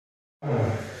And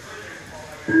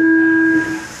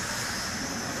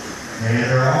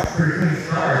they're all pretty clean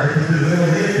stars. They can do the middle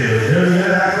of the infield. Doing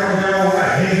that out from there all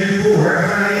right. Andrew Poole right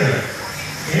behind him.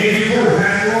 Andrew Poole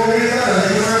passing on the inside.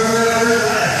 They can run for that first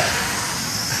lap.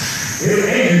 Here's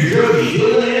Andrew, Jody,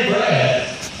 Dylan, and Brad.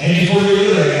 Andrew Poole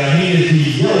right now. He is the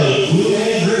yellow, blue,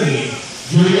 and green.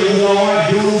 Jody up with all right.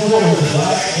 Dylan forward with the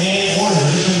black and orange.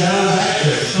 This one down the back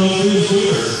strip. Come through the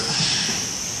sweeper.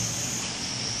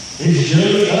 It's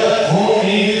Jody up on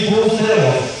Andrew Poole's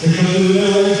tail. They come through the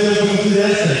middle of the infield, coming through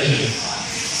that section.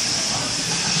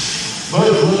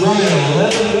 Both will run at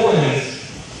 11-1.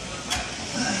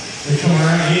 They come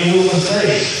around and get a little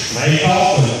mistake. May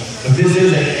cost them. But this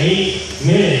is an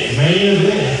 8-minute main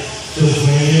event. So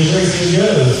plenty of race to go.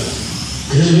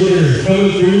 Here's leader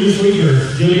coming through the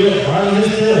sweeper. Jody up right on his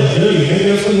tail. Jody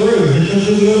making up some room. This comes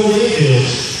through the middle of the infield.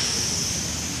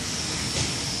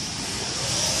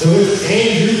 So it's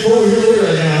Andrew Poole, your leader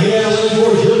right now. He had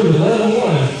 11-4. Jody with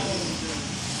 11-1.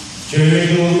 Jody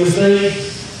making a little mistake.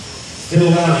 Still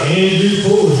allow Andrew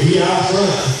Poole to be out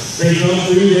front. They come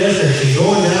through that section,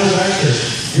 going down the back there.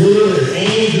 Your leader,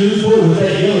 Andrew Poole, with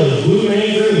that yellow, blue, and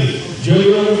green.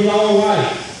 Jody up with the all white.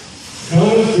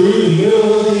 Coming through the middle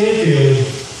of the infield.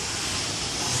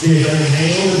 See if they can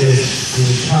hang on to this the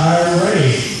entire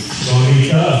race. It's going to be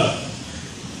tough.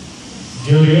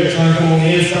 Jody up trying to come on the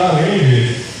inside of Andrew.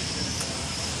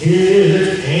 Here it is,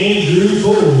 it's Andrew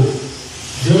Poole.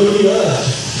 Jody up.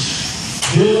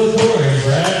 Dylan Thorne,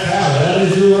 Brad Powell, that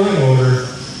is your running order.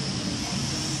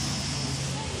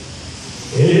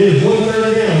 It is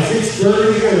 1:30 down,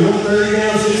 6:30 to go. 1:30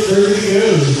 down, 6:30 to go.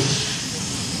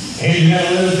 Andrew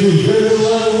had 11-2, Jody with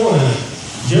 11-1.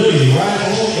 Jody right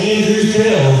on Andrew's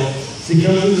tail. See,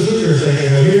 come through the sweeper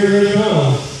second. Now here they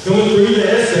come. Coming through the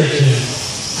S section.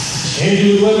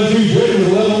 Andrew with 11-2, Jody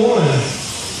with 11-1.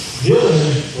 Dylan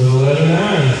with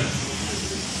 11-9.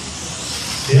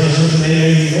 Dylan looking at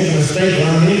make a mistake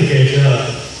on him to catch up.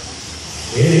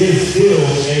 It is still a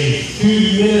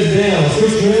 2 minutes down,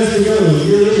 6 minutes to go.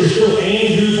 Your leader is still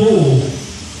Andrew Poole.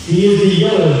 He is the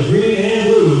yellow, green, and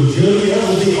blue. Jody up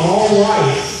with the all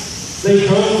white. They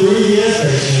come through the S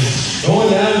section, going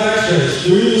down the back stretch,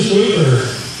 through the sweeper.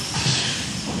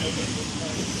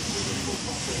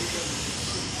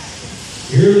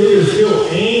 Your leader is still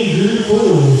Andrew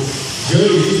Poole.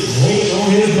 Jody waiting on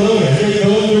his moment. They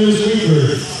come through the sweeper.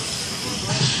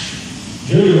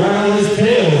 Jody right on his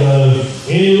tail of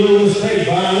any little mistake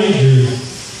by Andrew.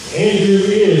 Andrew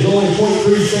is only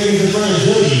 0.3 seconds in front of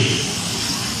Jody.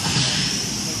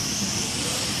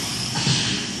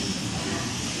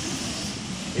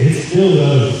 It's still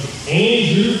though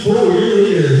Andrew Poole, your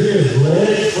leader. He has led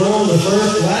it from the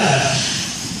first lap.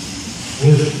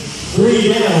 With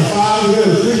 3 down, 5 to go.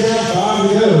 3 down, 5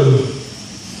 to go.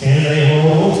 Can they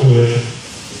hold on to it?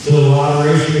 Still a lot of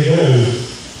racing to go.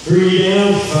 3 down,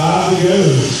 5 to go.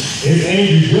 It's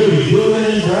Andrew, Jody, Dylan,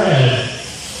 and Brad.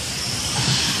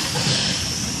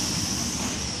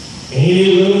 Any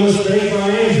little mistake by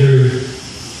Andrew.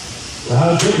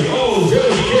 Wow, Jody. Oh,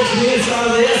 Jody gets the inside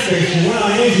of the S section. Wow,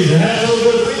 Andrew, to have a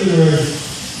little bit of freedom there.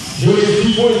 Jody is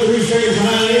 2.3 seconds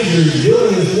behind Andrew.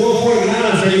 Dylan is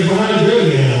 4.9 seconds behind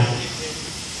Jody now.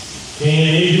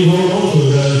 Can Andrew hold on to it,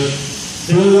 though?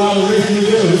 Still a lot of racing to go.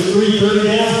 It's 3:30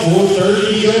 down, 4:30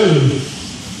 to go.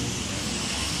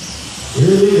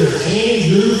 Your leader,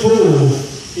 Andrew Poole.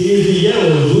 He is the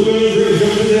yellow, blue, and green.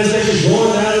 Coming through that section,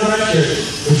 going down the back there.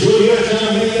 But Jody up trying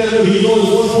to make that move. He's going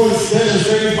 1.7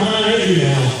 seconds behind Andrew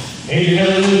now. Andrew had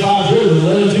 11-5, Jody with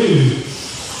 11-2.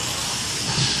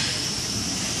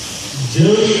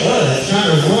 Jody up trying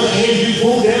to run Andrew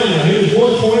Poole down now. He was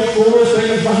 1.4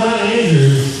 seconds behind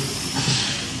Andrew.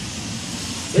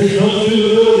 They come through the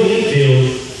middle of the infield.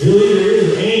 Your leader is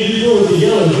Andrew Poole with the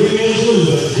yellow, green, and blue.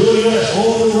 But Jody up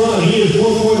on the run. He is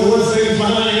 1.1 seconds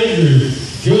behind Andrew.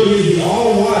 Jody is the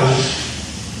all white.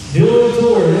 Dylan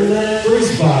Thorne in that 3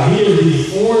 spot. He is the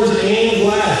orange and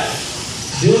black.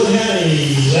 Dylan had a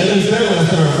 11-7 last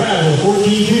time. Brad with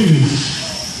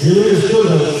 14-2. Your leader still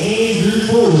though Andrew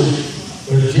Poole.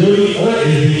 But Jody up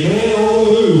is the man on the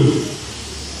move.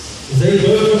 They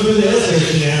both come through the S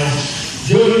section now.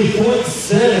 Jody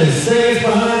 0.7 seconds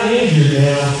behind Andrew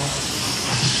now.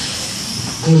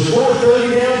 With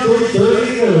 4:30 down, 3:30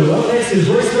 to go. Up next is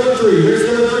race number 3. Race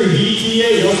number 3, GTA.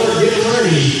 Y'all start getting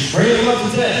ready. Bring them up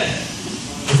to tech.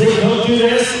 As they come through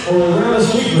this or around the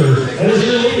sweeper, that is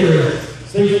your leader.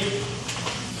 So they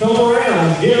come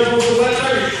around, get up on the left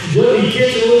track. Jody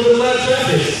gets a little bit left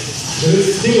traffic. But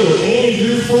it's still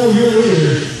Andrew Poole, your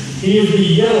leader. He is the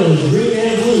yellow, green,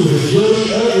 and blue. But Jody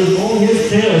up is on his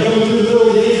tail, coming through the middle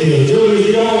of the infield. Jody is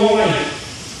the all white.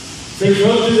 They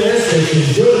come through the S section.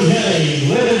 Jody had a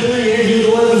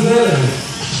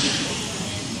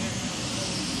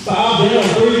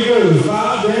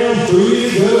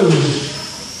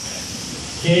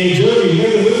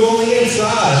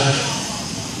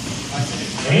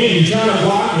Angie trying to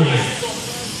block me.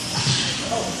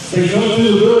 They come through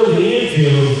the middle of the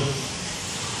infield.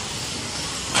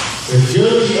 And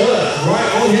Jody up right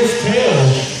on his tail.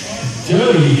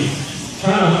 Jody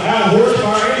trying to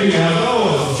out-horsepower Andrew now.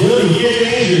 Oh, Jody gets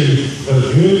Andrew.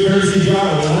 But good courtesy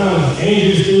drive around.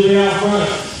 Andrew's still there out front.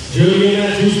 Jody in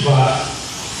that 2 spot.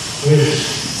 With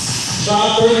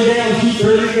 5:30 down,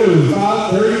 2:30 to go.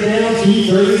 5:30 down,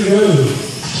 2:30 to go.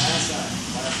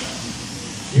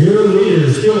 Your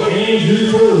leader, still Andrew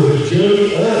Ford, but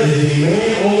Jody is the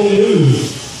man on the move.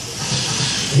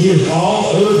 He is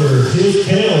all over his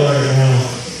tail right now.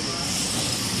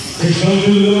 They come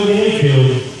through the middle of the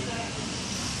infield.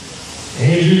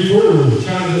 Andrew Ford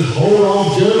trying to just hold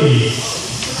off Jody.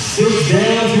 6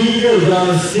 down, 2 to go,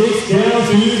 drivers. 6 down,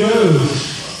 2 to go.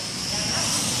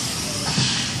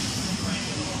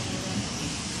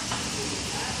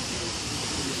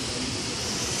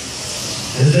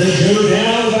 As they go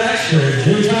down the backstretch,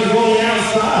 Jimmy trying to go on the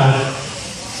outside.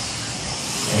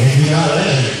 Andrew got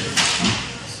that.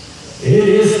 It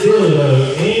is still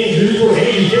though. Andrew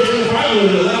gets in the fight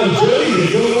with it, allowing Jody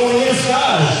to go on the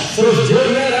inside. So it's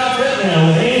Jody that out front now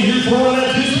with Andrew pulling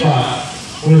that 2 spot.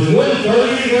 With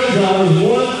 1:30 to go, drivers,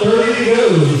 1:30 to go.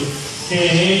 Can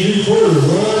Andrew Ford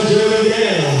run Jody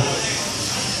down?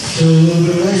 Still a little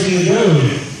bit of racing to go.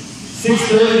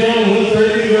 6:30 down,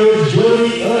 1:30 to go.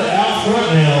 Jody out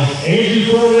front now. Andrew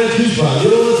Ford in that 2 spot.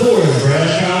 Middle of the tour. Brad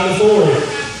trying to forward.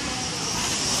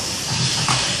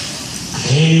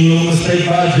 Andy, little mistake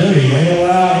by Jody. May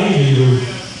allow Andrew to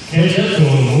catch up to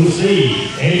him. We'll see.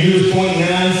 Andrew is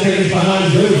 0.9 seconds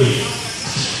behind Jody.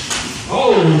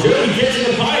 Oh, Jody gets in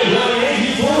the fight. Now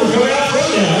Andrew Ford coming out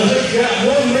front now. They've got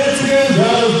 1 minute to go,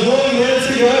 drivers. 1 minute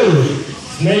to go.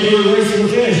 Maybe a racing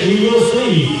finish. We will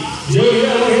see. Jody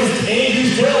on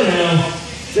Andrew's tail now.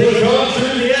 They come up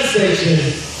through the S section.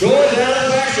 Going down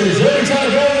the backstretch. Jody trying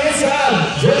to go on the inside.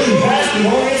 Jody passing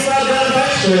on the inside down the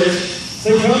backstretch.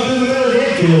 They come through the middle of the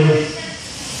infield.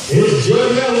 It's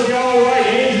Jody now looking all right.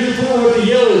 Andrew Ford with the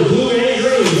yellow, blue, and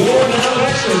green. Going down the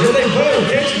backstretch. Then they both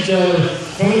catch each other.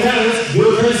 Coming down, it's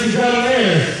good courtesy driving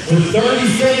there. With 30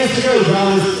 seconds to go,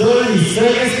 drivers. 30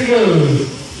 seconds to go.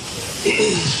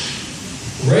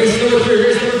 Race number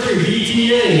 3,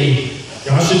 BTA.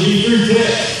 Y'all should be through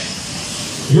tech.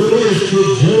 Your leaders put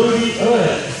Jody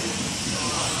up.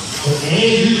 With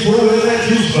Andrew Ford in that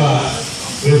 2 spot.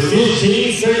 With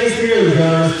 15 seconds to go,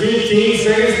 guys. 15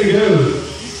 seconds to go.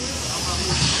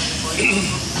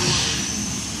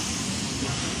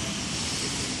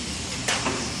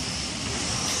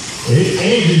 It's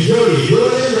Andrew, Jody,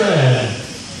 Jody, and Brad.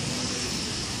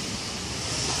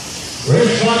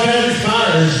 Race clock has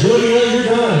expired. Jody, you're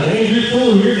done. Andrew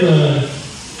Ford, you're done.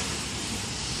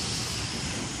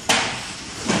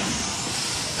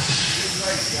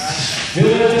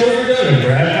 Good luck, you're done.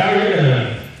 Brad, how are you?